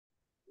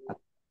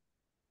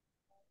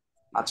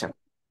আচ্ছা,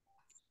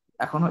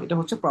 এখন এটা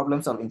হচ্ছে প্রবলেম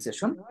সলভিং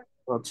সেশন।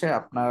 হচ্ছে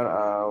আপনার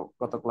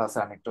গত ক্লাসে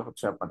আমি একটা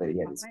হচ্ছে আপনাদের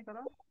ইয়ে দিচ্ছি, নাই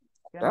করো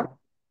একটা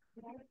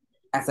কেন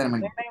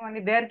অ্যাসাইনমেন্ট। দেয় নাই মানে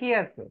দেয়ার কি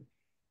আছে?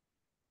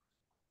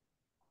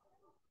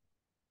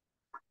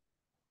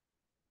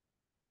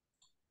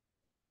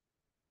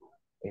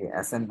 এই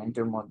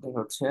অ্যাসাইনমেন্টের মধ্যে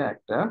হচ্ছে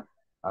একটা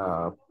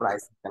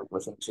প্রাইস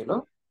ক্যালকুলেশন ছিল।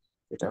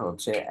 এটা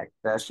হচ্ছে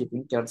একটা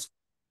শিপিং চার্জ,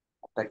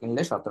 একটা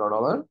কিনলে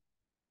 $17,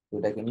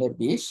 দুইটা কিনলে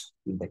 20,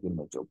 তিনটা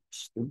কিনলে 24,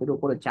 তিনটের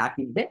উপরে যা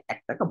কিনলে 1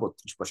 টাকা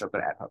 32 পয়সা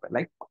করে অ্যাড হবে।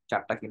 লাইক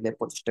চারটা কিনলে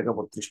 25 টাকা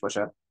 32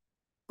 পয়সা,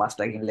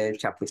 পাঁচটা কিনলে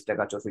 26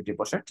 টাকা 64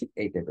 পয়সা, ঠিক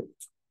এই টাইপের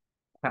কিছু।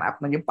 এখন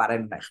আপনি যে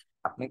পারেন নাই,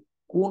 আপনি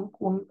কোন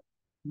কোন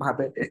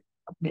ভাবে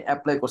আপনি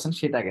অ্যাপ্লাই করছেন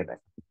সেটা আগে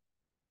দেখেন।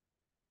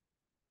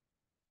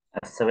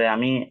 আচ্ছা ভাই,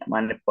 আমি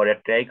মানে পরে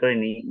ট্রাই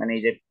করিনি, মানে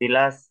এই যে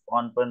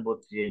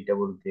 +1.32 এইটা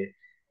বলতে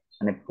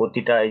মানে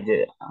প্রতিটা এই যে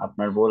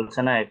আপনার বলছে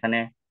না এখানে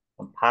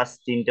ফার্স্ট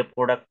তিনটে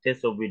প্রোডাক্টে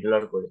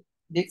 $24 করে।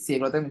 দেখছি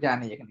এগুলোতে, আমি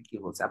জানি এখানে কি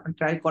বলছে, আপনি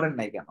ট্রাই করেন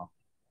নাই কেন?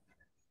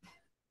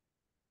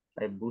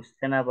 তাই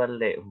বুঝতে না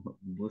পারলে,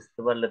 বুঝতে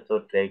পারলে তো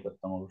ট্রাই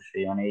করতাম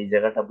অবশ্যই, মানে এই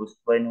জায়গাটা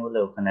বুঝতে পারিনি বলে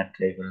ওখানে আর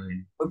ট্রাই করা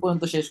হয়নি। ওই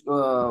পর্যন্ত শেষ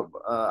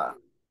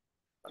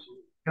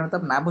কেন তো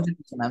না বুঝে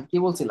দিচ্ছি না, আমি কি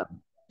বলছিলাম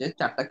যে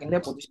চারটা কিনলে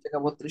 25 টাকা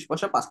 32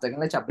 পয়সা, পাঁচটা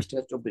কিনলে 26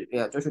 টাকা 24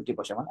 চৌষট্টি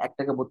পয়সা, মানে 1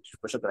 টাকা 32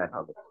 পয়সা করে অ্যাড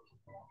হবে।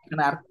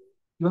 এখানে আর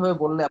কিভাবে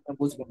বললে আপনি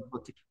বুঝবেন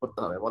হচ্ছে কি করতে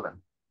হবে বলেন?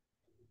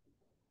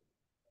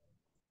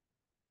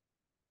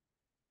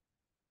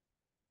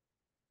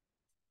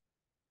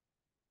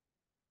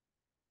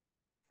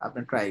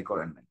 আপনি ট্রাই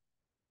করেন নাই,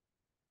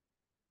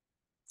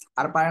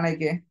 আর পারে নাই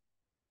কে?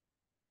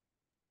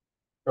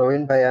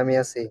 রবিন ভাই, আমি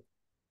আছি।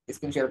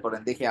 স্ক্রিন শেয়ার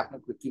করেন দেখি আপনি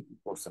কি কি কি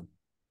করছেন,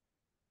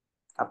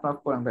 আপনার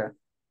করেন ভাই।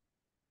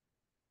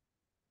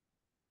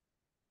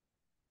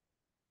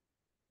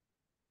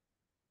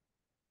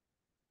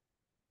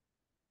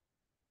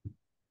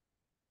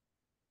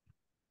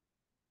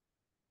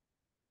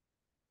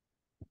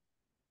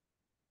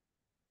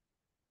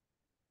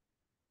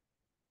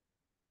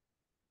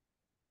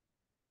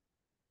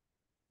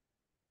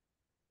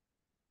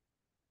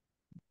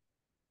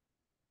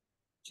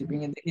 শিপিং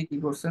এ দেখি কি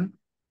করছেন।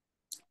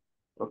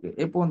 ওকে,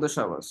 এই পর্যন্ত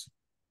সব আছে।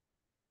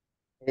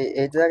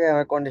 এই জায়গায়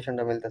আমার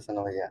কন্ডিশনটা মিলতেছে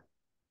না ভাইয়া।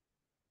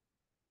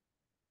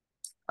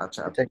 আচ্ছা,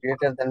 এটা আপনি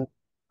গ্রেটার দেন।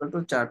 তো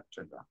 4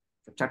 টাকা,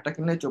 চারটা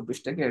কিনলে 24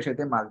 টাকা, এর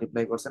সাথে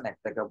মাল্টিপ্লাই করছেন 1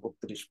 টাকা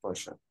 32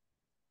 পয়সা,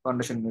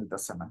 কন্ডিশন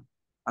মিলতেছে না।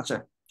 আচ্ছা,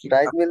 ঠিক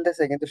প্রাইস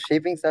মিলতেছে কিন্তু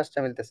শিপিং চার্জটা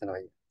মিলতেছে না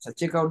ভাইয়া। আচ্ছা,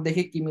 চেক আউট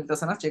দেখি কি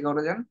মিলতেছে না, চেক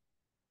আউটে যান।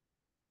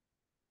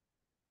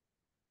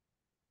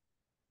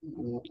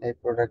 এই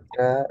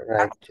প্রোডাক্টটা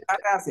রাইট এটা।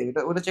 কার্টে আছে,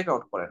 এটা ওটা চেক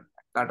আউট করেন,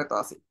 কার্টে তো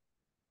আছে।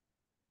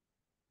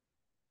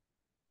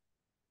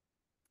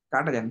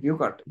 কার্টে যান, ভিউ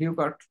কার্ট, ভিউ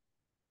কার্ট।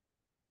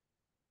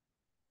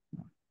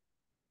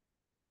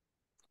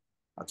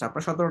 আচ্ছা,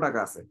 আপনার 17 টাকা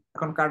আছে,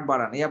 এখন কার্ট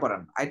বাড়ান, ইয়া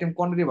বাড়ান, আইটেম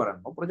কোয়ান্টিটি বাড়ান,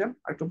 উপরে যান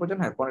আরেকটু উপরে যান,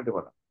 হ্যাঁ কোয়ান্টিটি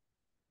বাড়ান।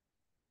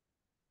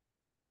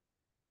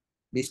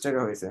 20 টাকা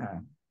হয়েছে, হ্যাঁ।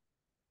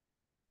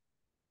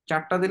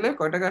 চারটা দিলে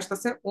কয় টাকা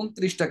আসতেছে?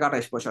 29 টাকা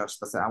 28 পয়সা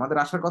আসতেছে। আমাদের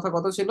আসার কথা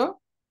কত ছিল?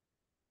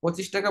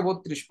 25 টাকা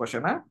 32 পয়সা,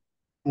 না?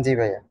 জি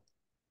ভাইয়া।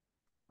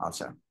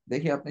 আচ্ছা,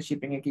 দেখি আপনি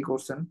শিপিং এ কি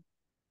করছেন।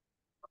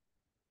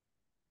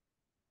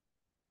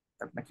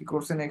 আপনি কি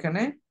করছেন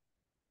এখানে?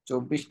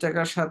 24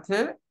 টাকার সাথে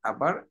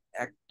আবার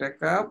 1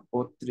 টাকা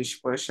 32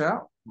 পয়সা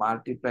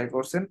মাল্টিপ্লাই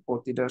করছেন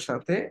প্রতিটার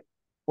সাথে,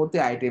 প্রতি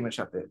আইটেমের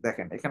সাথে।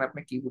 দেখেন এখানে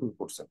আপনি কি ভুল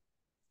করছেন,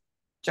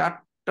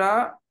 চারটা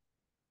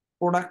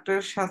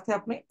প্রোডাক্টের সাথে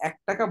আপনি 1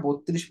 টাকা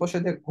 32 পয়সা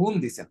দিয়ে গুণ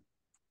দিছেন।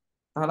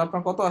 তাহলে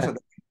আপনার কত আসে হ্যাঁ,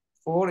 দেখেন,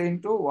 4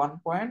 ×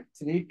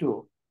 1.32,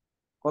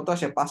 কত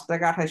আসে? 5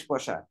 টাকা 28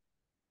 পয়সা।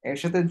 এর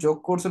সাথে যোগ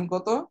করছেন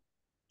কত?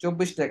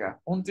 24 টাকা,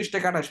 29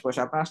 টাকা 28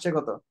 পয়সা। আপনার আসছে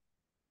কত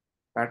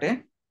কাটে?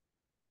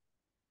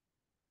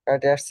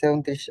 কার্ডে আসছে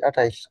 29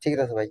 28, ঠিক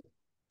আছে ভাই।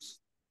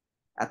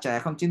 আচ্ছা,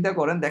 এখন চিন্তা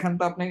করেন, দেখেন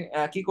তো আপনি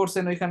কি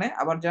করছেন ওইখানে,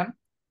 আবার যান,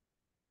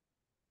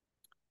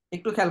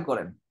 একটু খেয়াল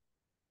করেন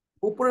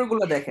উপরের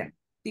গুলো দেখেন।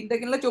 তিনটা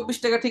কিনলে 24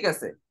 টাকা, ঠিক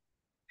আছে।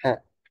 হ্যাঁ।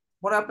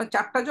 পরে আপনার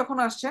চারটা যখন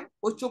আসছেন,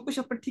 ওই 24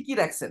 আপনি ঠিকই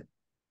রাখছেন।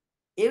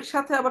 এর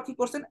সাথে আবার কি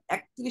করছেন,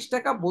 31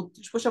 টাকা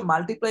 32 পয়সা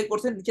মাল্টিপ্লাই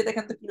করছেন, নিচে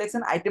দেখেন তো কি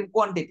লিখছেন, আইটেম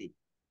কোয়ান্টিটি।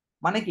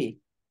 মানে কি,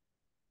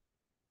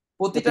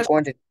 প্রতি প্রতিটা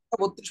কোয়ান্টিটি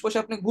 32 পয়সা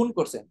আপনি গুণ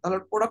করছেন, তাহলে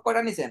প্রোডাক্ট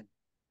কয়টা নিছেন?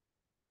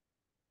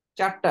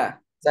 চারটা।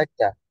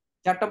 চারটা।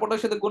 চারটা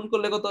প্রোডাক্টের সাথে গুণ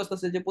করলে কত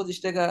আসতেছে, যে 25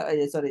 টাকা,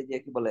 সরি, যে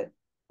কি বলে,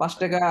 5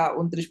 টাকা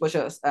 29 পয়সা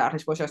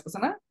 28 পয়সা আসতেছে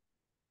না?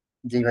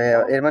 জি ভাইয়া,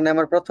 এর মানে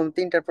আমার প্রথম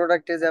তিনটা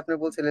প্রোডাক্টে যে আপনি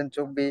বলছিলেন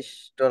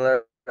 $24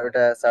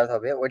 ওটা চার্জ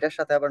হবে, ওইটার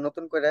সাথে আবার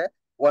নতুন করে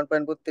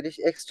 1.32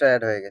 এক্সট্রা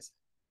অ্যাড হয়ে গেছে।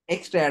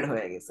 এক্সট্রা অ্যাড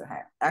হয়ে গেছে,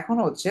 হ্যাঁ। এখন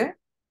হচ্ছে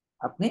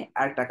আপনি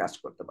আরেকটা কাজ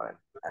করতে পারেন।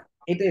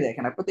 এটাই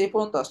দেখেন, আপনি তো এই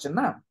পর্যন্ত আসছেন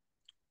না?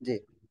 জি।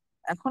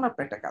 এখন আপনি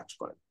একটা কাজ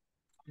করেন,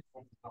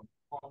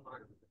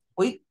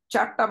 ওই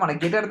চারটা মানে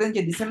গ্রেটার দেন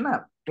যে দিছেন না,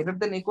 গ্রেটার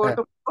দেন ইকুয়াল হ্যাঁ।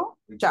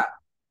 টু চার,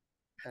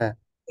 হ্যাঁ।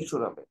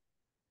 শুরু হবে।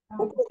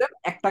 উপরে দেন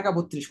 1 টাকা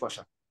 32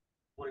 পয়সা,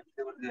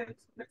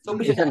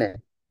 24-এ এখানে।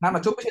 না না,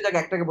 24-এ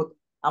জায়গায় 1 টাকা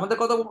আমাদের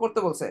কত করতে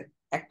বলছে?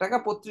 1 টাকা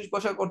 35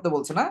 পয়সা করতে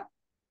বলছে না?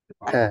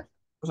 এক হ্যাঁ।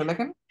 পয়সা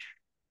লেখেন,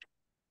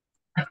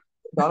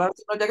 ডলার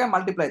চিহ্ন জায়গায়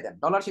মাল্টিপ্লাই দেন,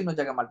 ডলার চিহ্ন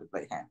জায়গায়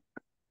মাল্টিপ্লাই, হ্যাঁ।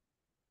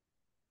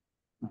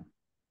 হুম।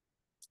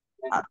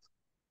 আর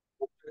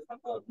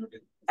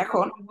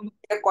এখন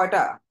এটা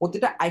কয়টা,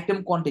 প্রতিটা আইটেম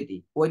কোয়ান্টিটি,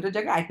 ওইটার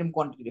জায়গায় আইটেম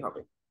কোয়ান্টিটি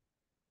হবে।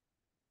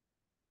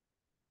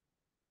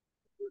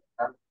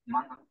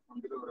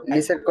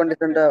 নিচের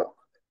কন্ডিশনটা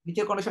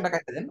নিচের কন্ডিশনটা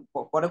কাটতে দেন,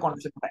 পরে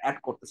কন্ডিশনটা অ্যাড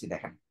করতেছি,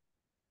 দেখেন।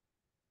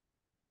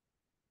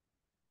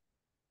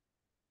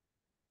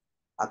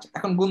 আচ্ছা,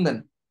 এখন গুণ দেন।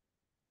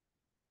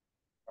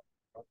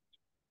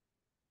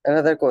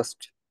 another cost।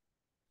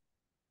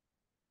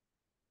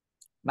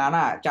 না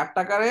না, 4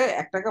 টাকারে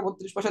 1 টাকা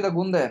 32 পয়সা দিয়ে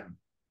গুণ দেন,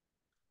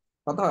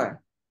 কত হয়?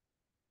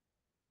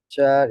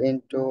 4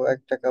 ইন্টু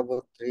 1 টাকা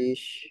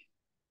 32,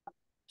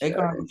 এই 4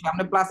 কারণে বলছি,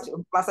 আপনি প্লাস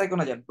প্লাস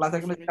আইকনে যান, প্লাস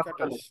আইকনে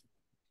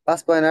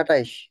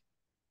 5.28।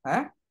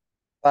 হ্যাঁ,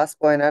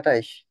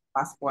 5.28।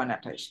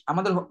 5.28।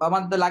 আমাদের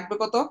আমাদের লাগবে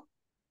কত?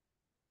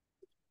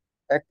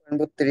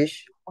 1.32।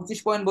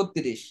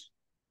 25.32।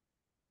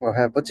 ও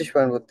হ্যাঁ,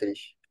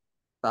 25.32।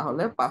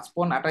 তাহলে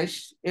 5.28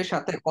 এর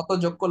সাথে কত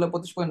যোগ করলে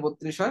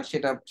 25.32 হয়,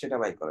 সেটা সেটা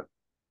বাই করেন।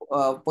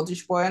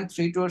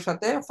 25.32 এর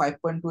সাথে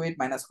 5.28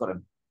 মাইনাস করেন।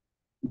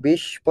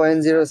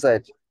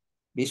 20.07।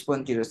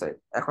 20.07।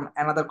 এখন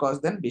অ্যানাদার কস্ট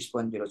দেন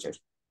 20.04।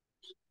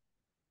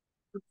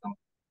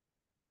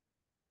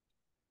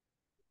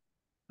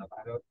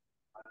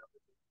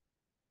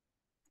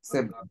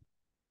 সেভ।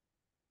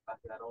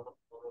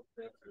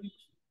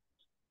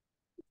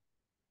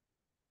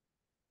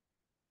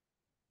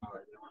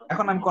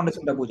 এখন আমি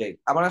কন্ডিশনটা বুঝাই,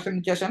 আবার আসেন,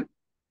 নিচে আসেন,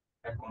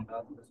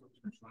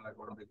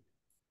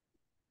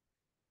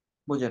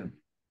 বুঝেন।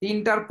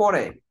 3টার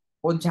পরে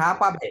ও যা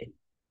পাবে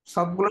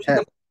সবগুলোর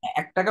সাথে হ্যাঁ,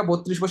 1 টাকা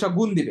 32 পয়সা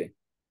গুণ দিবে,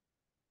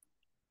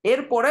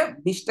 এরপরে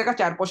 20 টাকা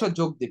 4 পয়সা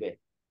যোগ দিবে।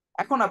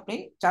 এখন আপনি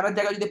 4-এর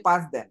জায়গায় যদি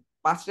 5 দেন,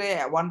 5-রে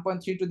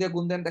 1.32 দিয়ে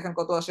গুণ দেন, দেখেন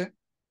কত আসে।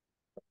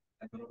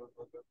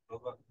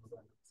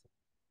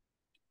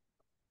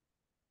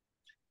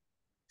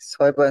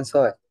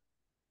 6.6।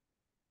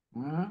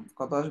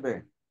 কত আসবে?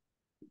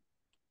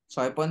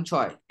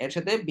 6.6। এর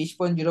সাথে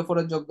 20.04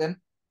 এর যোগ দেন।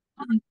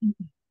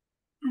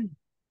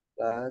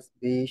 প্লাস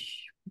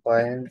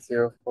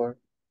 20.04,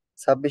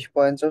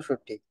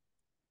 26.64।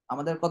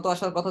 আমাদের কত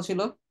আসার কথা ছিল?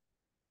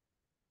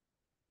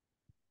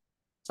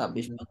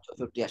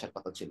 26.64 আসার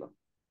কথা ছিল।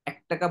 1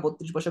 টাকা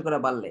 32 পয়সা করে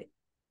বাড়লে,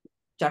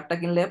 4টা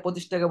কিনলে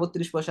 25 টাকা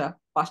 32 পয়সা,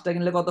 5টা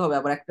কিনলে কত হবে,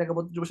 আবার 1 টাকা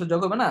 32 পয়সা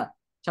যোগ হবে না,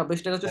 26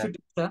 টাকা হ্যাঁ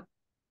 64 পয়সা।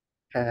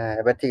 হ্যাঁ হ্যাঁ,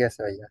 এবার ঠিক আছে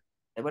ভাইয়া।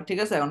 এবার ঠিক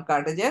আছে, এখন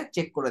কার্টে যে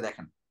চেক করে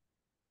দেখেন,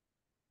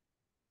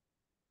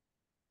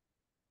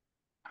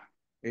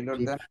 রিলোড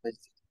দেন, রিফ্রেশ।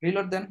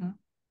 রিলোড দেন।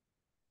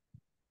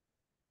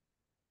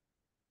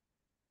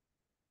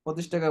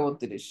 25 টাকা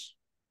 32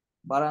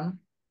 বাড়ান,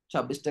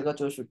 26 টাকা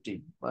 64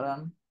 বাড়ান,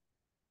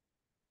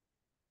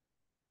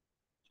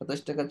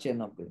 27 টাকা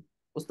 96।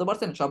 বুঝতে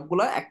পারছেন,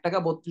 সবগুলা 1 টাকা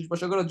 32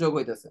 পয়সা করে যোগ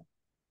হইতেছে।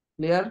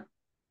 ক্লিয়ার?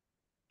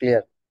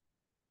 ক্লিয়ার।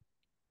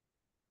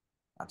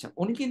 আচ্ছা,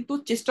 উনি কিন্তু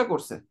চেষ্টা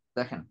করছে,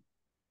 দেখেন,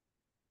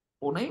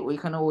 উনি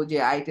ওইখানে ওই যে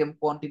আইটেম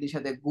কোয়ান্টিটির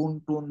সাথে গুণ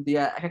টুন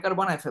দিয়া একাকার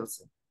বানায়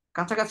ফেলছে।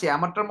 কাছাকাছি,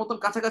 আমারটার মতন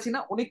কাছাকাছি না,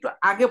 উনি একটু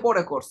আগে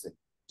পরে করছে,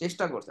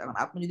 চেষ্টা করছে। এখন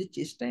আপনি যদি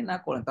চেষ্টাই না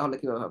করেন তাহলে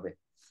কিভাবে হবে?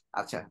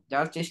 আচ্ছা,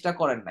 যারা চেষ্টা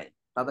করেন নাই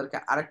তাদেরকে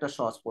আরেকটা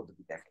সহজ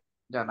পদ্ধতি দেখে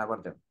যান, আবার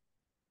যান,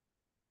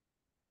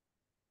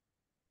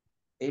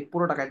 এই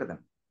পুরো টাকাটা দেন,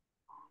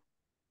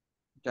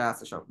 যা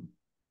আছে সব।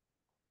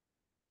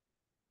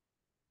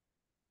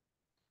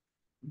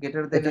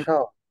 গেটার দেন, এটা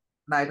সহ।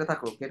 না এটা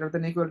থাকুক, গেটার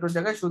দেন ইকুয়াল টুর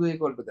জায়গায় শুধু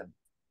ইকুয়াল টু দেন।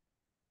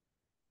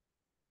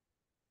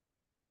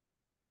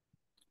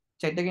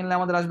 4টা কিনলে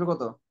আমাদের আসবে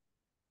কত?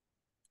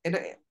 এটা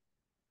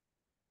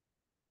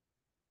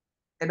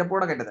এটা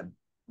পুরোটা কেটে দেন,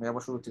 আমি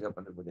আবার শুরু থেকে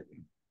আপনাদের বুঝে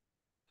দিই।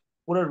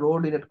 পুরো রো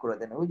ডিলিট করে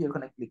দেন, ওই যে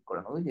ওখানে ক্লিক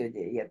করেন, ওই যে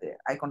যে ইয়াতে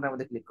আইকনটার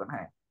মধ্যে ক্লিক করেন,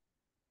 হ্যাঁ,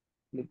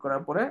 ক্লিক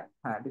করার পরে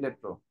হ্যাঁ ডিলিট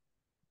রো,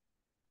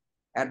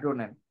 অ্যাড রো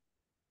নেন,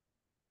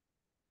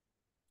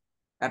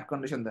 add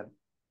condition then,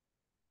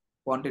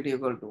 quantity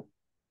equal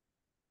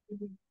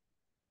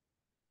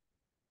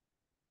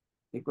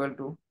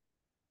to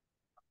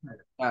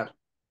আর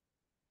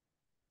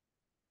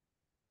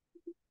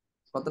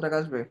কত টাকা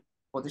আসবে?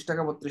 25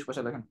 টাকা 32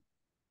 পয়সা লেখেন।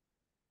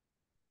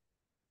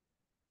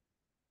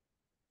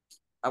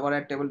 আবার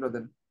এক টেবিল রো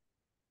দেন,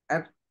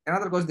 এক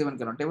এনাদার কস্ট দিবেন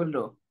কেন, table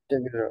row.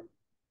 Table row.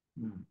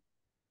 Hmm,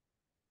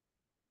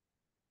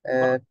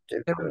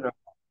 table table row. Rho,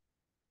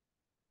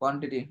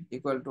 quantity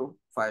equal to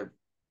 5।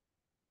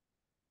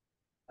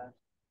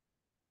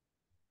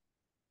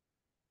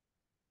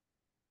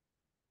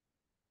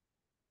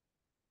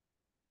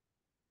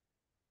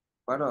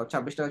 কয়টা?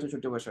 26 টাকা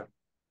 64 পয়সা।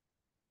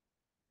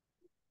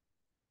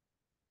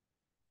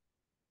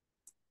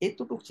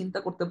 এতটুকু চিন্তা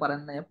করতে পারেন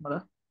নাই আপনারা?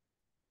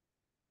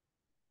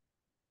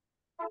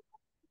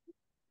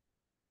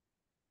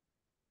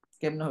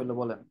 কেমনে হইলো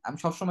বলেন? আমি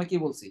সবসময় কি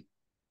বলছি?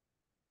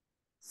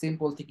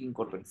 সিম্পল থিঙ্কিং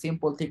করবেন,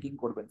 সিম্পল থিঙ্কিং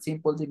করবেন,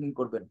 সিম্পল থিঙ্কিং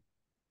করবেন।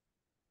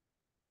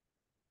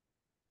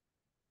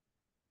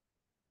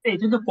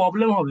 এটা তো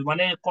প্রবলেম হবে,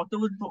 মানে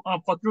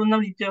কতগুলো নাম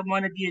দিতে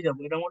দিয়ে যাবো,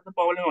 এটার মধ্যে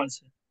প্রবলেম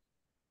আছে।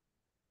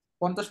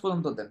 50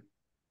 পর্যন্ত দেন।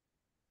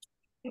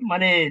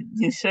 মানে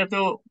জিনিসটা তো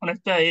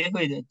অনেকটা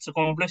হয়ে যাচ্ছে,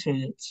 কমপ্লেক্স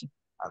হয়ে যাচ্ছে।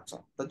 আচ্ছা,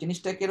 তো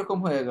জিনিসটা কিরকম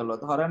হয়ে গেল,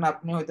 ধরেন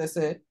আপনি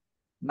হইতেছে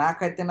না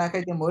খাইতে না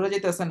খাইতে মরে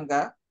যেতেছেন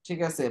গা, ঠিক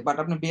আছে, বাট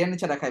আপনি বিরিয়ানি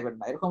ছাড়া খাইবেন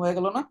না, এরকম হয়ে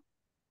গেল না?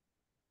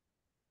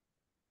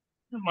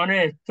 মানে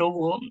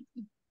তবুও,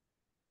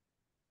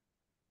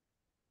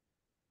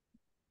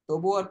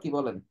 তবুও আর কি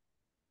বলেন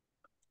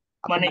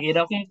আপনি মানে না?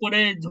 এরকম করে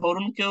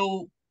ধরুন কেউ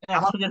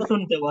আমার 100 150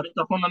 নিতে পারে,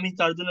 তখন আমি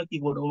তার জন্য কি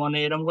করবো? মানে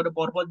এরকম করে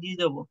পরপর দিয়ে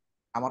যাবো?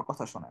 আমার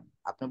কথা শোনেন,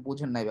 আপনি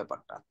বুঝেন নাই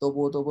ব্যাপারটা,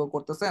 তবুও তবুও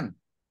করতেছেন।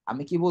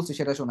 আমি কি বলছি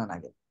সেটা শোনেন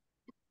আগে।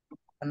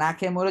 না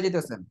খেয়ে মরে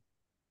যেতেছেন,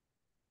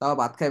 তাও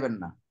ভাত খাইবেন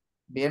না,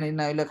 বিরিয়ানি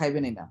না হইলে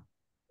খাইবেনই না,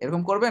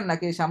 এরকম করবেন?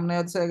 নাকি সামনে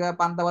হচ্ছে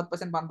পান্তা ভাত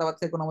পাচ্ছেন, পান্তা ভাত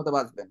খেয়ে কোনো মতো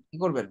বাঁচবেন, কি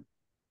করবেন?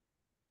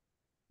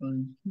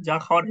 উম, যা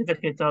খাওয়ার খেতে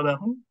খেতে হবে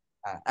এখন।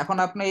 হ্যাঁ, এখন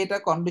আপনি এটা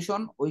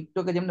কন্ডিশন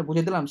ওইটাকে যেমনি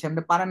বুঝে দিলাম,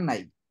 সেমনি পারেন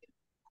নাই,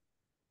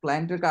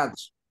 ক্লায়েন্টের কাজ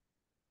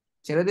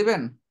ছেড়ে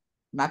দিবেন,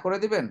 না করে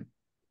দিবেন,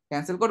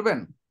 ক্যান্সেল করবেন?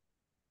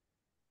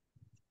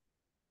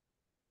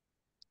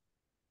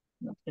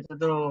 এটা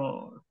তো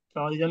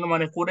তার জন্য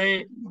মানে করে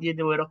দিয়ে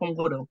দেবো এরকম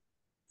করেও?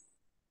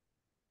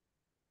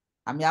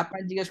 আমি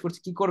আপনাকে জিজ্ঞেস করছি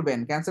কি করবেন,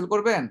 ক্যান্সেল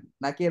করবেন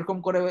নাকি এরকম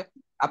করে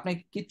আপনি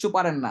কিচ্ছু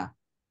পারেন না,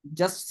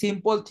 জাস্ট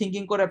সিম্পল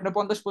থিঙ্কিং করে আপনি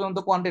 50 পর্যন্ত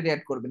কোয়ান্টিটি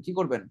অ্যাড করবেন, কি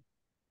করবেন?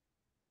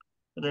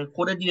 এটা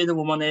করে দিয়ে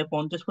দেবো, মানে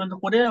 50 পর্যন্ত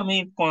করে আমি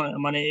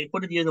মানে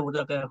করে দিয়ে দেবো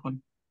তাকে এখন।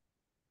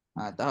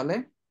 হ্যাঁ, তাহলে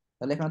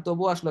তাহলে এখানে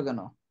তবু আসলো কেন?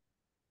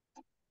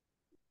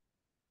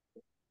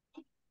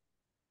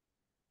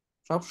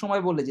 সব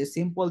সময় বলে যে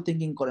সিম্পল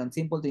থিঙ্কিং করেন,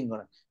 সিম্পল থিঙ্কিং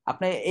করেন,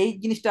 আপনি এই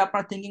জিনিসটা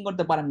আপনার থিঙ্কিং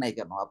করতে পারেন নাই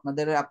কেন?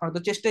 আপনারা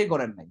তো চেষ্টাই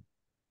করেন নাই।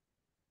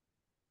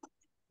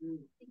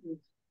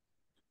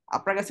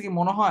 আপনার কাছে কি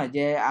মনে হয়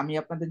যে আমি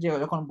আপনাদের যে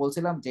যখন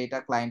বলছিলাম যে এটা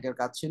ক্লায়েন্টের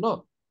কাজ ছিল,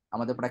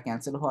 আমাদের প্রায়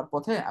ক্যান্সেল হওয়ার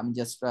পথে, আমি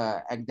জাস্ট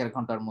 1-1.5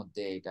 ঘন্টার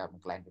মধ্যে এটা আমি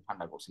ক্লায়েন্টকে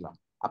ঠান্ডা করছিলাম,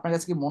 আপনার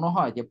কাছে কি মনে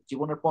হয় যে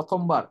জীবনের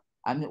প্রথমবার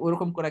আমি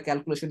ওইরকম করে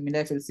ক্যালকুলেশন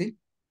মিলাই ফেলছি?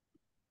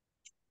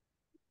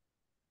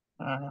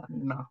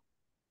 না।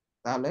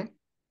 তাহলে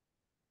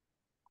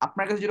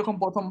আপনার কাছে যেরকম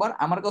প্রথমবার,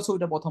 আমার কাছে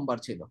ওইটা প্রথমবার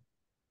ছিল।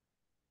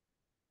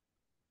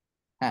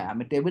 হ্যাঁ,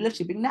 আমি টেবিলের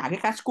শিপিং নিয়ে আগে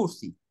কাজ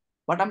করছি,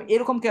 বাট আমি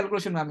এরকম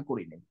ক্যালকুলেশন আমি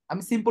করি নাই,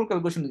 আমি সিম্পল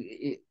ক্যালকুলেশন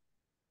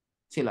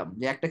ছিলাম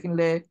যে একটা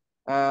কিনলে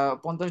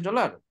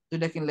 $50,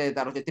 দুইটা কিনলে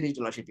তার হচ্ছে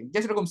 $30 শিপিং, যে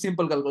সেরকম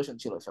সিম্পল ক্যালকুলেশন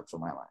ছিল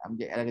সবসময় আমার, আমি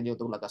যে এর আগে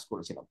যতগুলো কাজ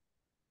করেছিলাম।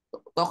 তো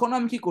তখন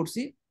আমি কি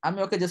করছি, আমি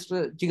ওকে জাস্ট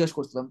জিজ্ঞেস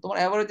করছিলাম তোমার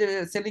এভারেজে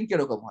সেলিং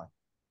কিরকম হয়,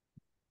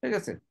 ঠিক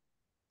আছে,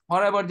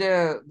 ওর এবার যে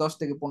 10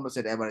 থেকে 15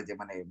 সেট এভারেজে,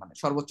 মানে মানে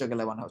সর্বোচ্চ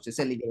গেলে মানে হচ্ছে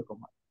সেলিং এরকম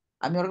হয়।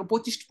 আমি ওরকে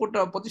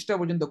 25টা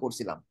পর্যন্ত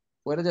করছিলাম,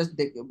 ওরা জাস্ট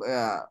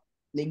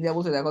লিঙ্ক দেওয়া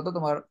বলছে দেখো তো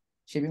তোমার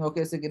শিপিং ওকে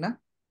আছে কিনা,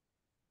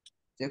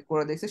 চেক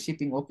করে দেখছে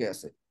শিপিং ওকে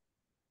আছে।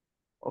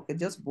 ওকে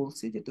জাস্ট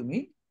বলছি যে তুমি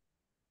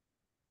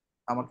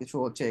আমার কিছু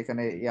হচ্ছে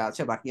এখানে ইয়ে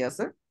আছে, বাকি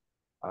আছে,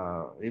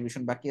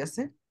 রিভিশন বাকি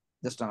আছে,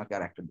 জাস্ট আমাকে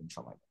আর একটা দিন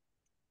সময় দাও।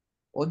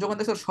 ও যখন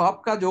দেখছে ওর সব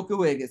কাজ ওকে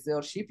হয়ে গেছে,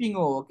 ওর শিপিং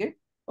ও ওকে,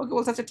 ওকে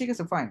বলছে আচ্ছা ঠিক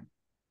আছে ফাইন,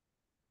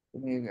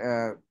 তুমি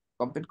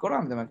কমপ্লিট করো,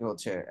 আমি তোমাকে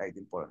হচ্ছে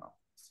একদিন পরে নাও।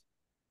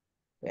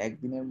 তো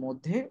একদিনের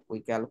মধ্যে ওই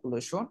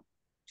ক্যালকুলেশন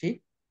ঠিক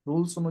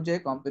রুলস অনুযায়ী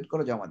কমপ্লিট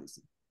করে জমা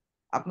দিছি।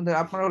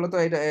 আপনারা হলে তো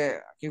এটা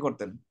কি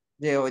করতেন,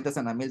 যে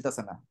হইতেছে না,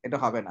 মিলতেছে না, এটা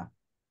হবে না,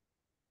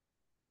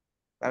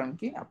 কারণ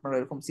কি আপনারা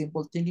এরকম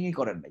সিম্পল থিঙ্কিংই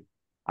করেন নাই।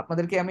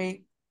 আপনাদেরকে আমি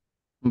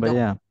যখন,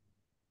 ভাইয়া।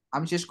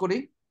 আমি শেষ করি,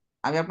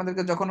 আমি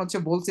আপনাদেরকে যখন হচ্ছে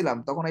বলছিলাম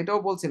তখন এটাও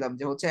বলছিলাম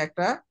যে হচ্ছে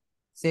একটা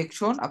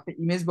সেকশন আপনি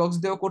ইমেজ বক্স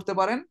দিয়েও করতে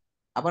পারেন,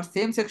 আবার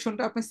সেম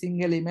সেকশনটা আপনি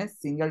single image,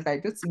 single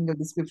title, single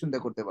description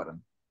দিয়ে করতে পারেন,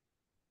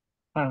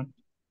 হ্যাঁ।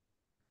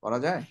 করা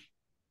যায়,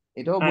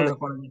 এটাও হ্যাঁ, বলে।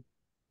 এটা করা যায়।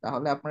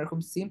 তাহলে আপনার এরকম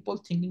সিম্পল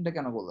থিঙ্কিংটা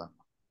কেন বললেন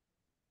না?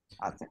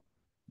 আচ্ছা,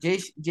 যেই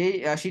যেই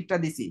শীটটা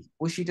দিছি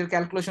ওই শীটের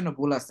ক্যালকুলেশনে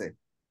ভুল আছে,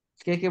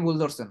 কে কে ভুল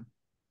ধরছেন?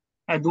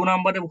 হ্যাঁ, 2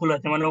 নম্বরে ভুল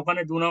আছে, মানে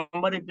ওখানে 2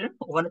 নম্বরে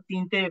ওখানে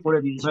 3টে করে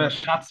দিয়েছে। ভাইয়া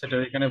 7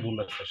 সেটের এখানে ভুল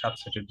আছে, 7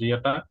 সেটের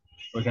জিয়াটা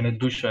ওইখানে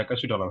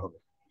 $281 হবে।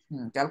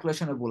 হুম,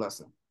 ক্যালকুলেশনে ভুল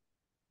আছে,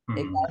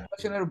 এই হুম।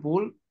 ক্যালকুলেশনের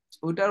ভুল,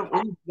 ওই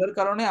ভুলের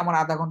কারণে আমার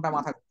আধা ঘন্টা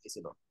মাথা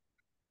ঘুরতেছিল,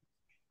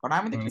 কারণ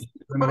আমি দেখি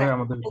এই জন্য ভাই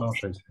আমাদের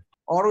সমস্যা হয়েছে।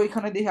 ওর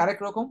ওইখানে দেখি আরেক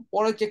রকম,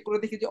 পরে চেক করে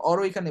দেখি যে ওর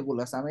ওইখানে ভুল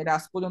আছে, আমি এটা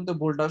আজ পর্যন্ত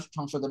ভুলটা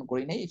সংশোধন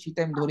করি নাই, সেটা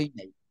আমি ধরেই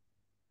নাই।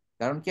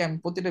 কারণ কি আমি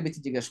প্রতিটা বেশি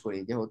জিজ্ঞেস করি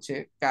যে হচ্ছে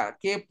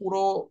কে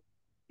পুরো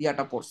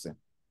ইয়াটা পড়ছে,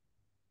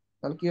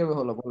 তাহলে কিভাবে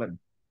হলো বলেন?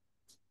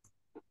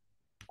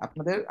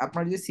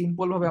 আপনার যদি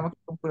সিম্পল ভাবে আমাকে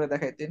এরকম করে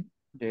দেখাইতেন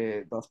যে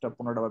 10টা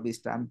 15টা বা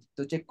 20টা, আমি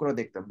তো চেক করে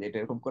দেখতাম যে এটা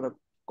এরকম করে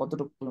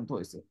কতটুকু পর্যন্ত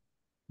হয়েছে,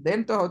 দেন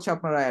তো হচ্ছে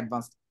আপনারা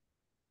অ্যাডভান্স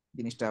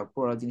জিনিসটা,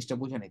 পুরো জিনিসটা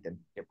বুঝে নিতেন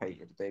যে ভাই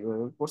এটা তো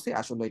এইভাবে করছি,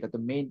 আসলে এটা তো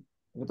মেইন,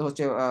 এটা তো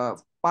হচ্ছে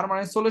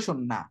পার্মানেন্ট সলিউশন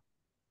না,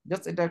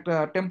 জাস্ট এটা একটা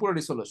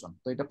টেম্পোরারি সলিউশন,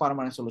 তো এটা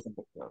পার্মানেন্ট সলিউশন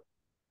করতে হবে।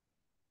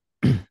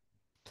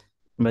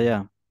 ভাইয়া,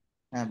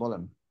 হ্যাঁ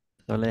বলেন,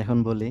 তাহলে এখন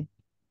বলি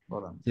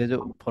বলেন। যে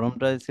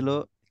ফর্মটা ছিল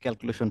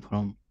ক্যালকুলেশন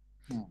ফর্ম,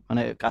 হুম,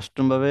 মানে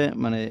কাস্টম ভাবে,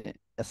 মানে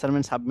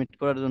অ্যাসাইনমেন্ট সাবমিট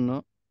করার জন্য,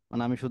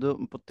 মানে আমি শুধু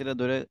প্রত্যেকটা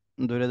ধরে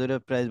ধরে ধরে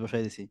প্রাইস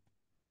বসাই দিছি।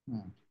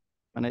 হুম,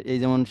 মানে এই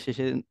যেমন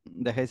শেষে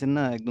দেখাইছেন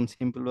না একদম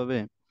সিম্পল ভাবে,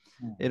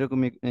 হুম,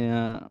 এরকমই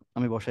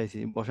আমি বসাইছি।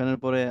 বসানোর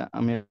পরে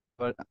আমি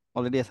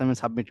অলরেডি অ্যাসাইনমেন্ট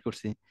সাবমিট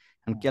করছি,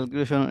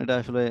 ক্যালকুলেশন এটা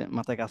আসলে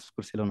মাথায় কাজ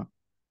করছিল না,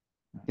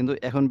 কিন্তু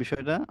এখন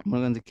বিষয়টা মনে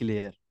করেন যে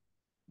ক্লিয়ার।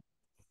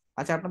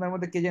 আচ্ছা, আপনাদের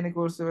মধ্যে কে জানি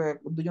করছে,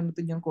 দুজন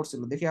তিনজন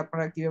করছিল, দেখি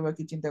আপনারা কিভাবে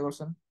কি চিন্তা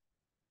করছেন।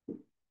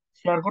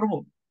 শেয়ার করবো।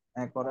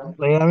 হ্যাঁ, করেন।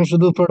 ভাই আমি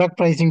শুধু প্রোডাক্ট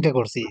প্রাইসিংটা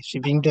করছি,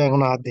 শিপিংটা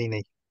এখনো হাত দেই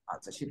নাই।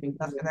 আচ্ছা, শিপিং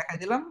আজকে দেখাই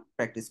দিলাম,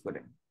 প্র্যাকটিস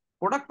করেন।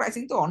 প্রোডাক্ট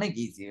প্রাইসিং তো অনেক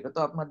ইজি, এটা তো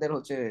আপনাদের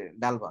হচ্ছে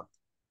ডাল ভাত।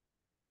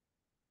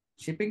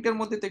 শিপিংটার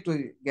মধ্যে তো একটু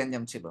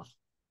গ্যাঞ্জাম ছিল।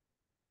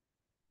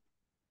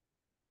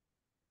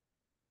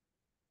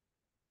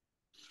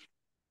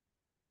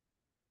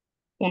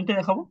 কোনটা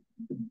দেখাবো?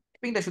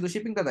 শিপিংটা, শুধু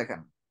শিপিংটা দেখান,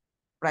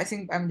 প্রাইসিং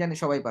আমি জানি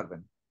সবাই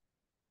পারবেন,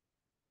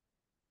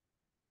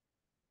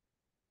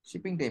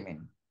 শিপিংটাই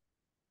মেইন।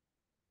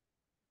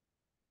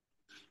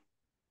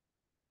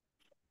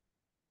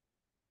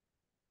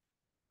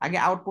 আগে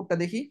আউটপুটটা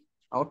দেখি,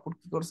 আউটপুট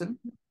কি করছেন।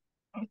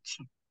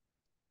 আচ্ছা,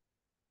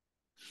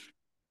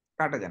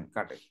 কাটে যান,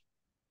 কাটে।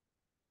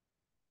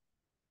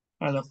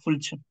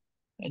 খুলছে,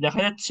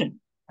 দেখা যাচ্ছে।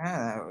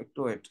 হ্যাঁ, একটু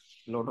ওয়েট,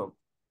 লোড হোক,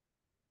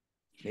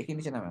 দেখি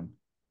নিচে নামেন,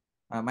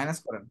 মাইনাস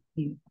করেন,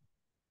 হুম,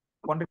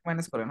 কোয়ান্টিটি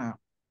মাইনাস করেন, হ্যাঁ,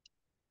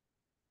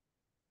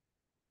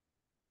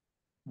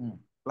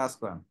 প্লাস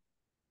করেন।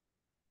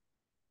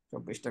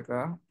 24 টাকা,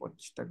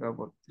 25 টাকা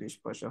 32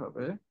 পয়সা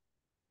হবে,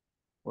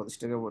 25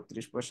 টাকা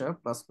 32 পয়সা,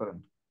 প্লাস করেন।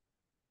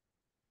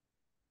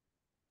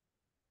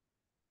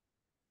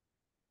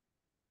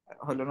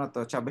 হলো না তো,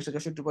 26 টা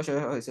 64 পয়সা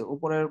হয়েছে।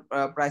 উপরের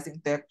প্রাইসিং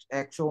তো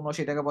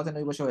 179 টাকা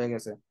 95 পয়সা হয়ে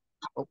গেছে।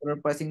 উপরের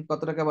প্রাইসিং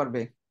কত টাকা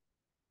বাড়বে?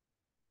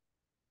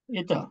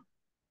 এটা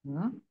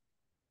হুম,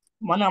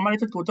 মানে আমার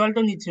এটা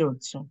টোটালটা নিচে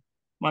হচ্ছে,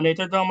 মানে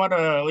এটা তো আমার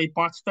ওই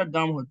 5টার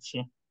দাম হচ্ছে।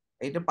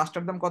 এইটা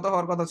 5টার দাম কত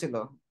হওয়ার কথা ছিল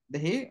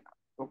দেখি,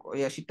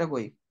 শীটটা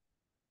কই?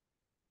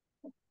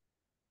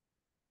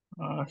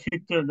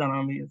 শীতের দাম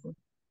আমি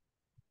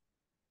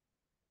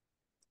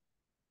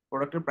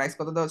প্রোডাক্টের প্রাইস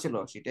কত দেওয়া ছিল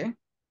শীটে?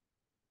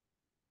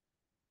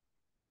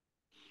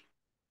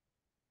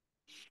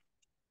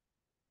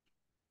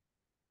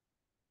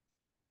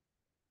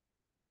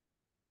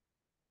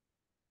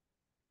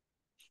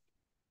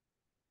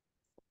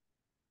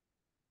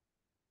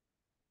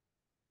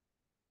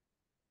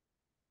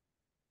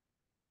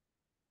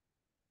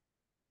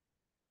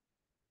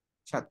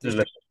 সাতত্রিশ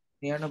টাকা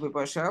 99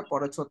 পয়সা,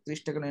 পরে 36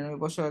 টাকা 99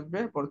 পয়সা আসবে,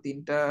 পরে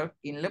তিনটা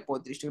কিনলে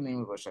 35 টাকা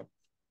 99 পয়সা।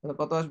 তাহলে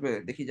কত আসবে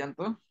দেখি,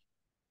 জানতো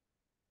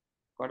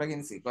কয়টা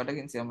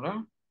কিনছি আমরা?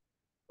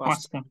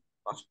 পাঁচটা। 5টা।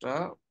 পাঁচটা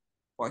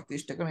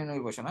 35 টাকা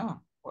 99 পয়সা না,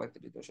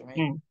 35 দশমিক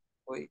হুম,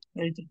 ওই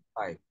এই তো।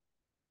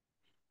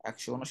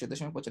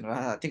 159.95।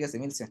 হ্যাঁ, ঠিক আছে,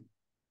 মিলছে।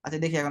 আচ্ছা,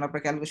 দেখি এখন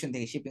আপনার ক্যালকুলেশন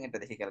দেখি, শিপিং এরটা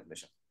দেখি,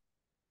 ক্যালকুলেশন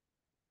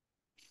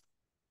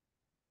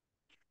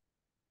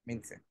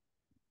মিলছে।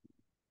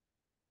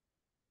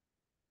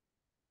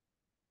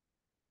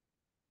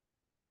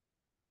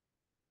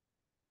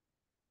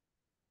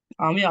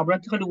 আমি আপনার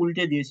থেকে খালি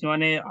উল্টে দিয়েছি,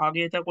 মানে আগে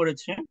এটা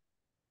করেছে।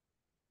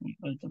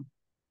 এই তো।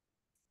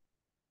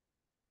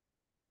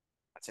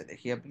 আচ্ছা,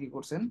 দেখি আপনি কি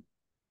করছেন।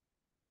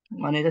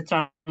 মানে এটা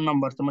 4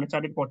 নাম্বার, তো মানে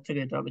 4-এর পর থেকে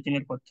এটা হবে,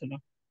 3-এর পর থেকে।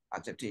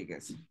 আচ্ছা, ঠিক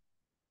আছে।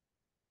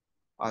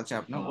 আচ্ছা,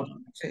 আপনার আহ, করতে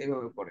হচ্ছে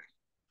এইভাবে করে।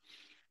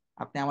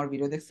 আপনি আমার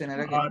ভিডিও দেখছেন এর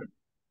আগে? আর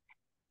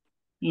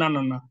না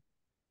না না,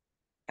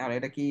 আর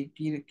এটা কি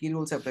কি কি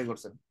রুলস অ্যাপ্লাই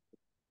করছেন?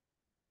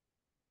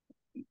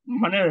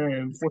 মানে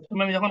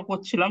প্রথমে আমি যখন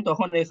করছিলাম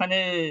তখন এখানে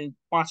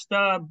 5টা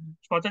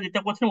 6টা যেটা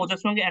করছিলাম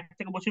ওটার সঙ্গে 1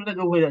 থেকে 32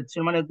 যোগ হয়ে যাচ্ছে,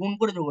 মানে গুণ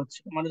করে যোগ হচ্ছে।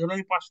 মানে ধরুন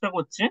আমি 5টা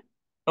করছে,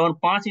 তখন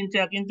 5 ×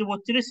 1 ×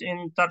 32,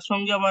 তার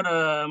সঙ্গে আবার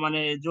মানে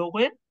যোগ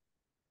হয়ে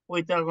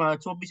ওইটা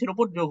 24-এর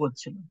উপর যোগ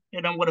হচ্ছিল,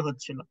 এরকম করে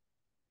হচ্ছিল।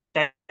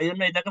 তাই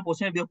জন্য এটাকে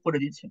প্রথমে বিয়োগ করে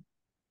দিয়েছে।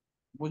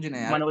 বুঝি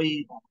নাই আর। মানে ওই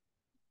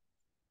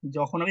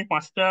যখন আমি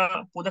 5টা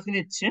প্রোডাক্ট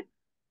নিচ্ছি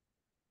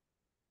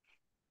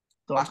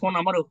পাঁচটা তখন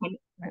আমার ওখানে,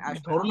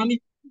 আসবে না, ধরুন আমি,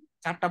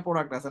 4টা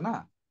প্রোডাক্ট আছে না,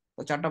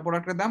 তো 4টা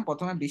প্রোডাক্টের দাম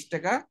প্রথমে 20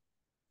 টাকা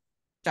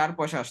 4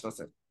 পয়সা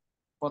আসতেছে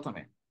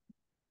প্রথমে।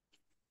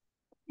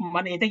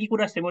 মানে এটা কি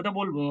করে আসছে আমি ওটা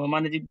বলবো,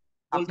 মানে যে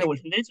আপনি বলতে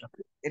বলছেন, তাই তো?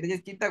 এটা যে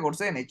চিন্তা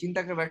করছেন, এই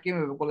চিন্তাটা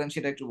কিভাবে করলেন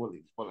সেটা একটু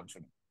বলেন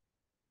শুনি।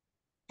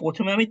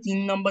 প্রথমে আমি 3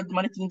 নাম্বার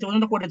মানে 3টে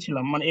পর্যন্ত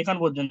করেছিলাম, মানে এখান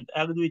পর্যন্ত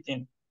 1 2 3,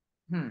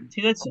 হুম,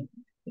 ঠিক আছে।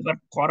 এবার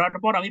করার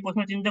পর আমি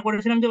প্রথমে চিন্তা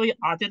করেছিলাম যে ওই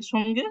আটের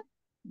সঙ্গে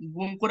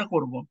গুণ করে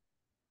করব,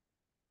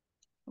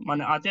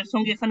 মানে আটের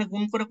সঙ্গে এখানে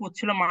গুণ করে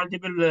করছিলাম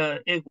মাল্টিপল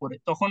করে,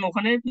 তখন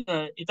ওখানে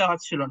এটা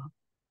হচ্ছিল না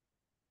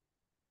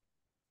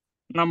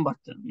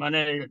নাম্বারটা। মানে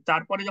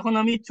তারপরে যখন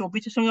আমি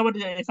 24-এর সঙ্গে আবার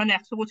এখানে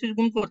 125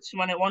 গুণ করছি,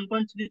 মানে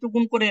 1.32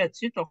 গুণ করে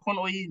যাচ্ছি, তখন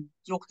ওই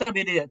যোগটা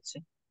বেড়ে যাচ্ছে।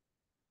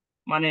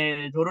 মানে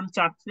ধরুন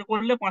 4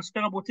 করলে 5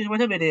 টাকা 32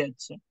 পয়সা বেড়ে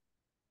যাচ্ছে,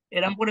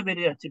 এরকম করে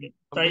বেড়ে যাচ্ছিল।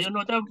 তাই জন্য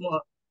ওটা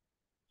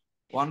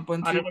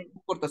 1.3 আরেকবার,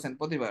 করতেছেন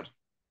প্রতিবার,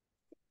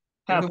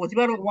 হ্যাঁ কিন্তু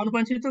প্রতিবার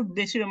 1.3 তো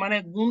বেশি, মানে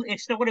গুণ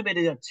এক্সট্রা করে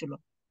বেড়ে যাচ্ছিল।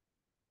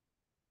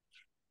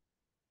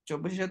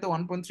 24-এর সাথে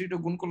 1.3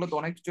 গুণ করলে তো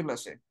অনেক চলে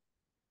আসে,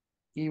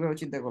 কিভাবে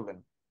চিন্তা করলেন?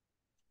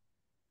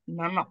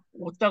 না না,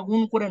 ওটা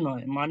গুণ করে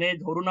নয়, মানে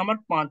ধরুন আমার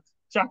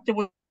 4টে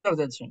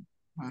প্রোডাক্ট আছে,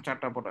 হ্যাঁ,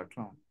 4টা প্রোডাক্ট,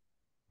 হ্যাঁ।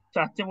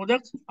 4টে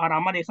প্রোডাক্ট, আর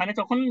আমার এখানে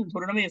তখন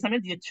ধরুন আমি এখানে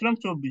দিয়েছিলাম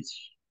 24,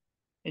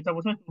 এটা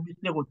প্রথমে 24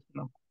 দিয়ে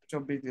করছিলাম।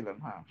 24 দিলেন,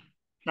 হ্যাঁ।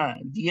 হ্যাঁ,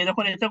 দিয়ে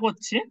যখন এটা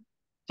করছি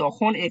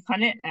তখন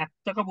এখানে 1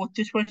 টাকা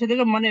 32 পয়সা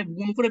থেকে মানে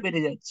গুণ করে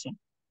বেড়ে যাচ্ছে।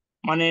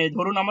 মানে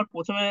ধরুন আমার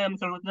প্রথমে আমি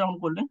ক্যালকুলেটর যখন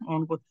করলেন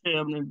তখন করতে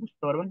আপনি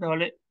বুঝতে পারবেন।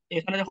 তাহলে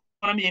এখানে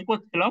যখন আমি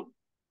করছিলাম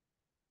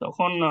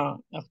তখন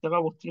 1 টাকা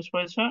 32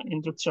 পয়সা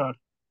ইন্টু 4,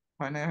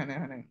 হয় নাই, হয় নাই,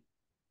 হয় নাই,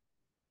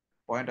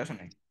 পয়েন্ট আসে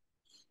নাই।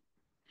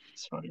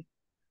 সরি,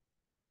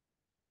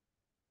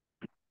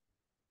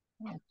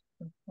 1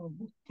 টাকা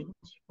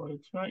 32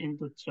 পয়সা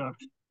ইন্টু 4,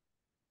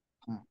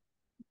 হুম,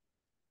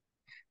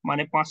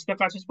 মানে 5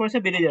 টাকা 28 পয়সা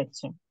বেড়ে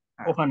যাচ্ছে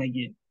হ্যাঁ, ওখানে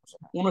গিয়ে,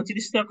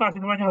 29 টাকা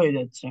 28 পয়সা হয়ে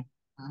যাচ্ছে।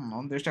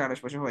 29 টাকা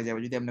 28 পয়সা হয়ে যাবে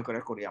যদি এমনি করে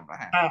করি আমরা,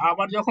 হ্যাঁ। হ্যাঁ,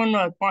 আবার যখন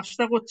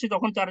 5টা করছি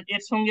তখন তার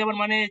এর সঙ্গে আবার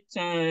মানে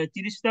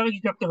 30 টাকা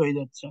কিছু একটা হয়ে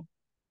যাচ্ছে।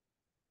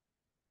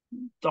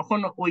 তখন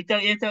ওইটা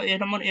এটা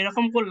এরকম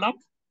এরকম করলাম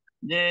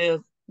যে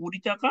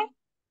 20 টাকা,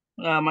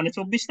 মানে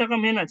 24 টাকা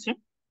মেন আছে,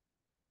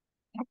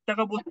 1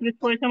 টাকা 32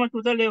 পয়সা আমার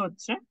টোটালে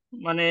হচ্ছে,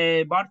 মানে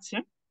বাড়ছে,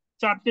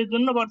 চার্জের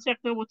জন্য বাড়ছে 1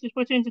 টাকা 32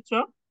 পয়সা ইঞ্চি চ,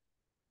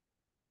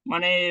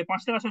 মানে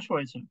 5 টাকা 28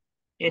 পয়সা।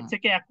 এর হুম,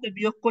 থেকে একটা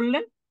বিয়োগ করলে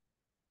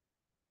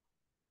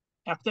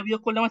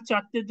আমার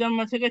চারটের দাম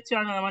থেকে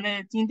মানে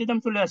 3টে দাম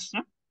চলে আসছে।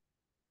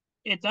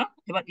 এটা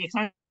এবার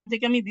এখান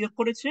থেকে আমি বিয়োগ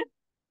করেছি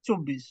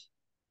 24,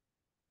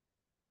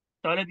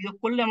 তাহলে বিয়োগ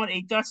করলে আমার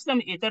এইটা আসছে,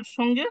 আমি এটার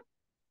সঙ্গে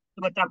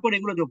এবার তারপর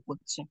এগুলো যোগ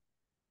করছে।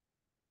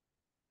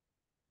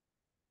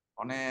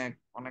 অনেক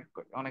অনেক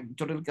অনেক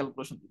জটিল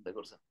ক্যালকুলেশন চিন্তা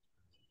করছেন।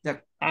 যাক।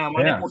 হ্যাঁ,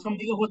 মানে ভাইয়া প্রথম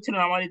দিকে হচ্ছিল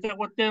না, আমার এটা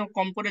করতে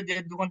কম করে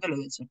 1.5-2 ঘন্টা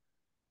লেগেছে।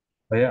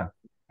 ভাইয়া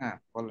হ্যাঁ,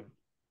 বলেন।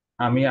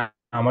 আমি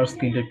আমার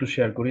স্ক্রিনটা একটু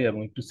শেয়ার করি এবং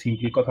একটু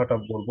সিম্পলি কথাটা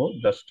বলবো,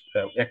 জাস্ট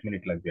 1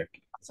 মিনিট লাগবে আর কি।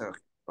 আচ্ছা,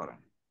 করেন।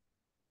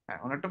 হ্যাঁ,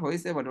 ওনারটা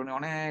হয়েছে, বাট উনি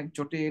অনেক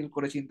জটিল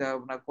করে চিন্তা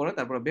ভাবনা করে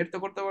তারপরে বের তো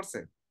করতে পারছে।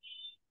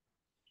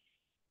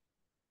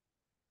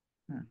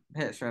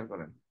 হ্যাঁ, শেয়ার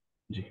করেন।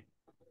 জি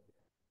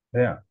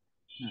ভাইয়া,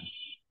 হুম।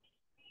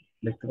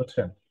 দেখতে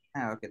পাচ্ছেন?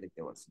 হ্যাঁ, ওকে,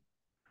 দেখতে পাচ্ছি।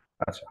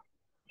 আচ্ছা,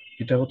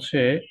 এটা হচ্ছে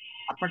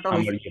আপনারটা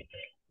আমার হয়েছে?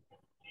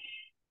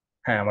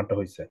 হ্যাঁ আমারটা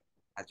হয়েছে।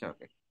 আচ্ছা,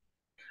 ওকে।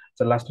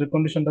 আচ্ছা, লাস্টের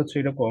কন্ডিশনটা হচ্ছে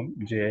এরকম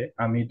যে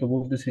আমি তো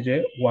বলতেছি যে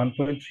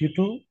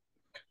 1.32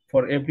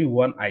 ফর এভরি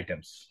ওয়ান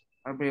আইটেমস।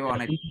 আর প্রিয়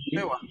অনেক এখন যদি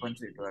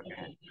 1.32, ওকে,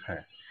 হ্যাঁ।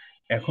 হ্যাঁ,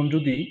 এখন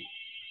যদি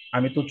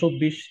আমি তো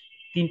 24,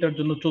 তিনটার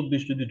জন্য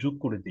 24 যদি যোগ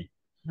করে দিই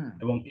হুম,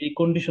 এবং এই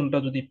কন্ডিশনটা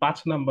যদি 5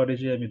 নাম্বারে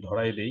যে আমি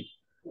ধরাই দেই,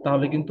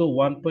 তাহলে কিন্তু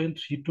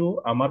 1.32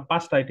 আমার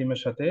 5টা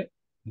আইটেমের সাথে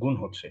গুণ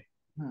হচ্ছে।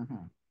 হুম,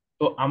 হুম,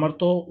 তো আমার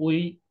তো ওই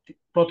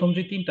প্রথম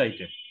যে 3টা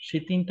আইটেম,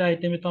 সেই 3টা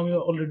আইটেমে তো আমি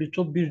অলরেডি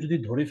 24 যদি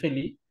ধরে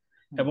ফেলি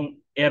হুম। এবং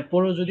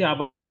এরপরেও যদি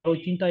আবার ওই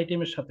 3টা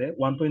আইটেমের সাথে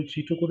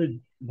 1.32 করে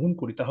গুণ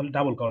করি তাহলে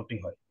ডাবল কাউন্টিং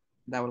হয়।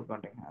 ডাবল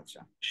কাউন্টিং, আচ্ছা।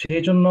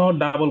 সেই জন্য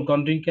ডাবল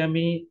কাউন্টিংকে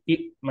আমি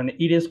মানে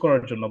ইরেজ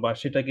করার জন্য বা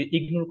সেটাকে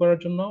ইগনোর করার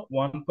জন্য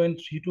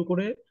 1.32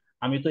 করে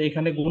আমি তো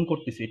এখানে গুণ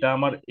করতেছি, এটা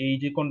আমার এই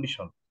যে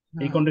কন্ডিশন,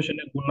 এই হুম,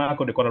 কন্ডিশনে গুণ না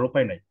করে করার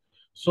উপায় নাই।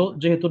 সো হুম,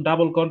 যেহেতু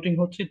ডাবল কাউন্টিং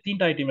হচ্ছে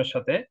 3টা আইটেমের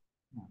সাথে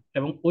হুম।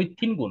 এবং ওই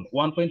 3 গুণ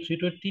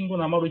 1.32 এর 3 গুণ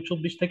আমার ওই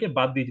 24 থেকে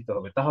বাদ দিয়ে দিতে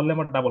হবে, তাহলে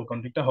আমার ডাবল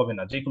কাউন্টিংটা হবে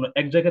না, যে কোনো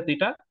এক জায়গাতে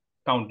এটা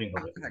কাউন্টিং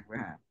হবে। থাকতে থাকবে,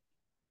 হ্যাঁ।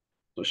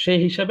 তো সেই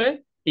হিসাবে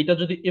এটা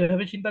যদি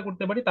এভাবে চিন্তা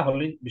করতে পারি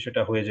তাহলে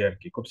বিষয়টা হয়ে যায় আর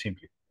কি, খুব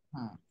সিম্পলি।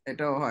 হুম,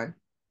 এটাও হয়।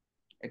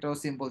 এটাও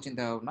সিম্পল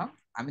চিন্তা ভাবনা।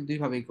 আমি দুই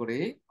ভাবেই করে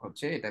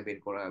হচ্ছে এটা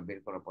বের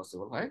করা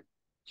পসিবল হয়।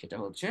 সেটা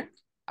হচ্ছে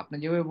আপনি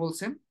যেভাবে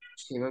বলছেন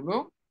সেভাবেও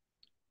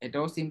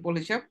এটাও সিম্পল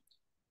হিসাব।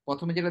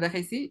 প্রথমে যেটা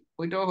দেখাইছি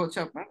ওইটাও হচ্ছে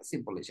আপনার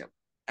সিম্পল হিসাব।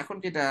 এখন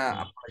যেটা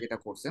আপনারা যেটা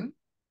করছেন,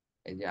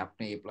 এই যে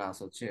আপনি প্লাস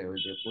হচ্ছে ওই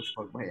যে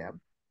পুষ্পক ভাইয়া,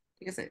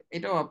 ঠিক আছে,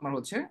 এটাও আপনার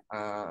হচ্ছে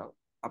আহ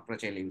আপনারা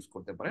চাইলে ইউজ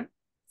করতে পারেন।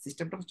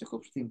 সিস্টেমটা হচ্ছে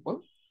খুব সিম্পল।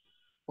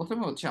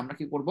 প্রথমে হচ্ছে আমরা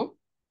কি করব,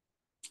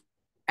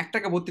 1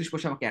 টাকা 32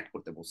 পয়সা আমাকে অ্যাড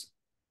করতে বলছে।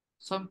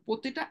 সো আমি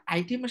প্রতিটা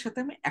আইটেমের সাথে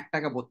আমি 1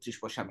 টাকা 32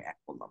 পয়সা আমি অ্যাড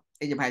করলাম,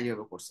 এই যে ভাই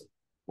যেভাবে করছে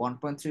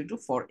 1.32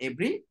 ফর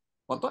এভরি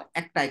কত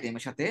একটা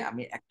আইটেমের সাথে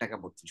আমি 1 টাকা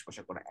 32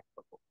 পয়সা করে অ্যাড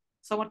করবো।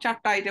 সো আমার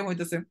 4টা আইটেম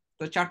হইতেছে।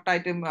 তো 4টা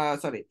আইটেম,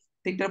 সরি,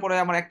 3টার পরে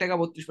আমার 1 টাকা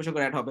 32 পয়সা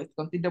করে অ্যাড হবে,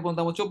 তখন 3টা পর্যন্ত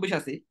আমার 24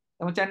 আছে।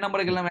 আমার 4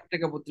 নম্বরে গেলাম 1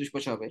 টাকা 32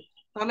 পয়সা হবে।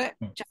 তাহলে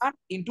 4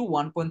 ×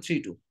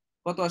 1.32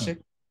 কত আসে,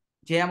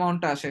 যে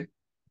অ্যামাউন্টটা আসে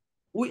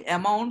ওই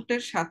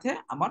অ্যামাউন্টের সাথে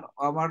আমার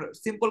আমার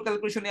সিম্পল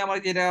ক্যালকুলেশনে আমার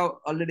যেটা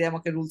অলরেডি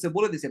আমাকে রুলসে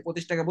বলে দিছে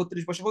 25 টাকা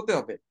 32 পয়সা হতে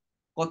হবে।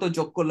 কত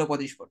যোগ করলে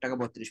 25 টাকা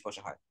 32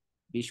 পয়সা হয়?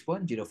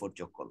 20.04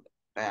 যোগ করলে।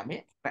 তাই আমি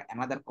একটা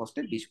অ্যানাদার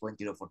কস্টে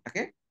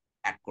 20.04টাকে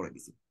অ্যাড করে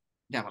দিছি,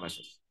 ঝামেলা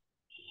শেষ।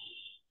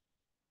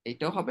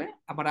 এইটাও হবে।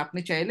 আবার আপনি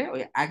চাইলে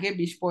ওই আগে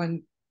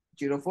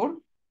 20.04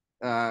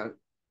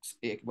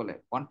 কি বলে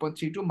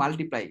 1.32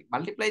 মাল্টিপ্লাই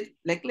মাল্টিপ্লাই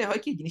লিখলে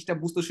হয় কি জিনিসটা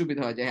বুঝতে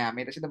সুবিধা হয় যে হ্যাঁ আমি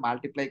এটার সাথে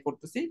মাল্টিপ্লাই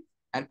করতেছি,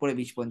 এরপরে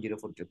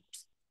 20.04 যোগ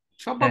করছি।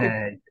 সবভাবে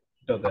হ্যাঁ,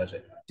 এটাও দেওয়া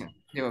যায়।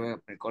 যেভাবে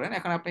আপনি করেন।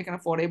 এখন আপনি এখানে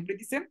ফর এভরি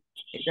দিচ্ছেন,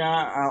 এটা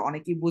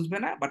অনেকেই বুঝবে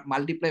না, বাট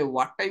মাল্টিপ্লাই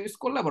ওয়ার্ডটা ইউজ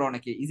করলে আবার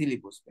অনেকে ইজিলি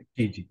বুঝবে।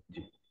 জি জি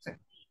জি।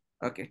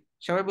 ওকে,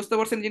 সবাই বুঝতে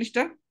পারছেন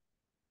জিনিসটা?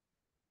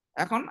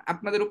 এখন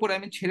আপনাদের উপরে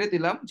আমি ছেড়ে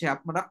দিলাম যে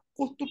আপনারা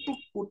কতটুকু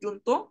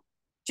পর্যন্ত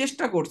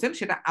চেষ্টা করছেন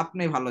সেটা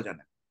আপনি ভালো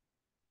জানেন,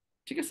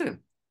 ঠিক আছে?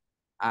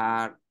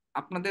 আর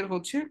আপনাদের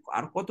হচ্ছে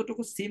আর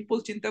কতটুকু সিম্পল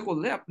চিন্তা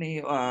করলে আপনি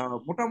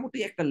মোটামুটি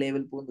একটা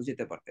লেভেল পর্যন্ত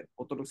যেতে পারতেন,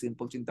 কতটুকু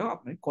সিম্পল চিন্তাও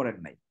আপনি করেন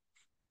নাই।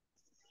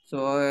 তো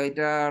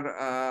এটার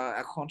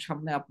এখন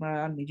সামনে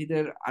আপনারা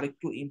নিজেদের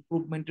আরেকটু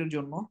ইমপ্রুভমেন্টের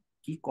জন্য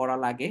কি করা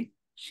লাগে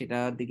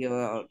সেটার দিকে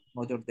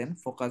নজর দেন,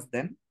 ফোকাস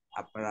দেন।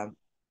 আপনারা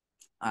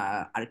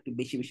আরেকটু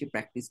বেশি বেশি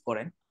প্র্যাকটিস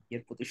করেন,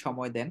 এর প্রতি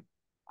সময় দেন।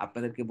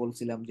 আপনাদেরকে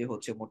বলছিলাম যে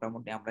হচ্ছে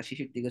মোটামুটি আমরা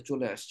শেষের দিকে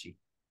চলে আসছি,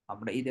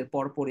 আমরা ঈদের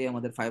পর পরই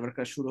আমাদের ফাইবার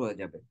ক্লাস শুরু হয়ে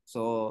যাবে।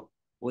 সো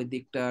ওই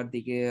দিকটার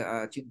দিকে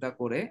চিন্তা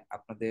করে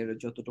আপনাদের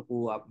যতটুকু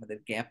আপনাদের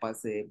গ্যাপ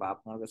আছে বা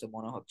আপনার কাছে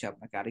মনে হচ্ছে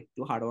আপনাকে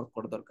আরেকটু হার্ড ওয়ার্ক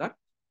করা দরকার,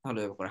 তাহলে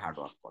ওই করে হার্ড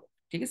ওয়ার্ক করেন,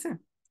 ঠিক আছে?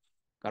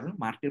 কারণ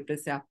মার্কেট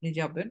প্লেসে আপনি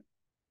যাবেন,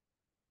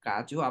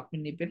 কাজও আপনি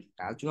নেবেন,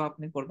 কাজও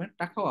আপনি করবেন,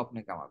 টাকাও আপনি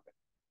কামাবেন।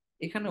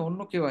 এখানে অন্য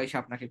কেউ এসে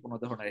আপনাকে কোনো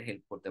ধরনের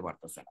হেল্প করতে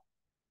পারতেছে না।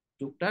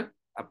 টুকটাক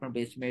আপনার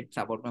বেসমেট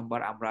সাপোর্ট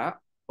মেম্বার আমরা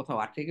কোথাও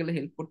আটকে গেলে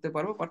হেল্প করতে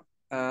পারবো, বাট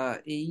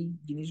এই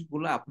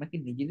জিনিসগুলো আপনাকে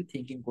নিজেরই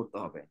থিঙ্কিং করতে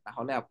হবে, না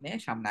হলে আপনি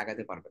সামনে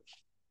আগাতে পারবেন না।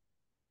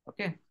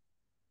 ওকে,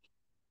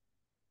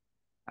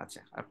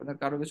 আচ্ছা, আপনাদের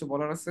কারো কিছু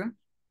বলার আছে?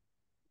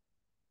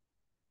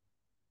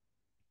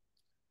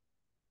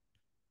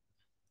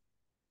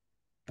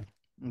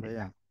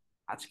 ভাইয়া,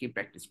 আজকে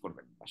প্র্যাকটিস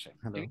করবেন বাসায়,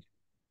 হ্যালো। ঠিক আছে?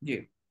 জি।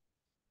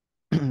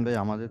 ভাই,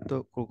 আমাদের তো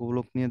কোকো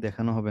ব্লক নিয়ে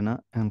দেখানো হবে না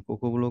এখন।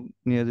 কোকো ব্লক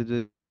নিয়ে যদি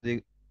যদি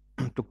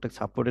টুকটাক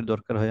সাপোর্টের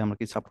দরকার হয়, আমরা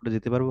কি সাপোর্টে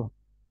যেতে পারবো?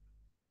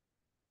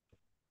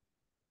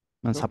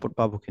 মানে সাপোর্ট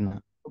পাবো কিনা?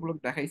 ওগুলো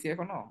দেখাইছি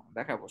এখনো,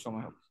 দেখাবো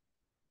সময় হবে।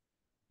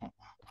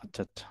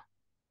 আচ্ছা আচ্ছা।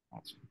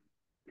 আচ্ছা,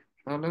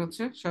 তাহলে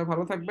হচ্ছে সবাই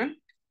ভালো থাকবেন।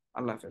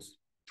 আল্লাহ হাফেজ।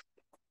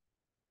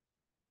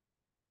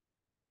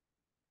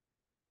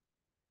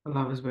 আল্লাহ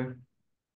হাফেজ ভাই।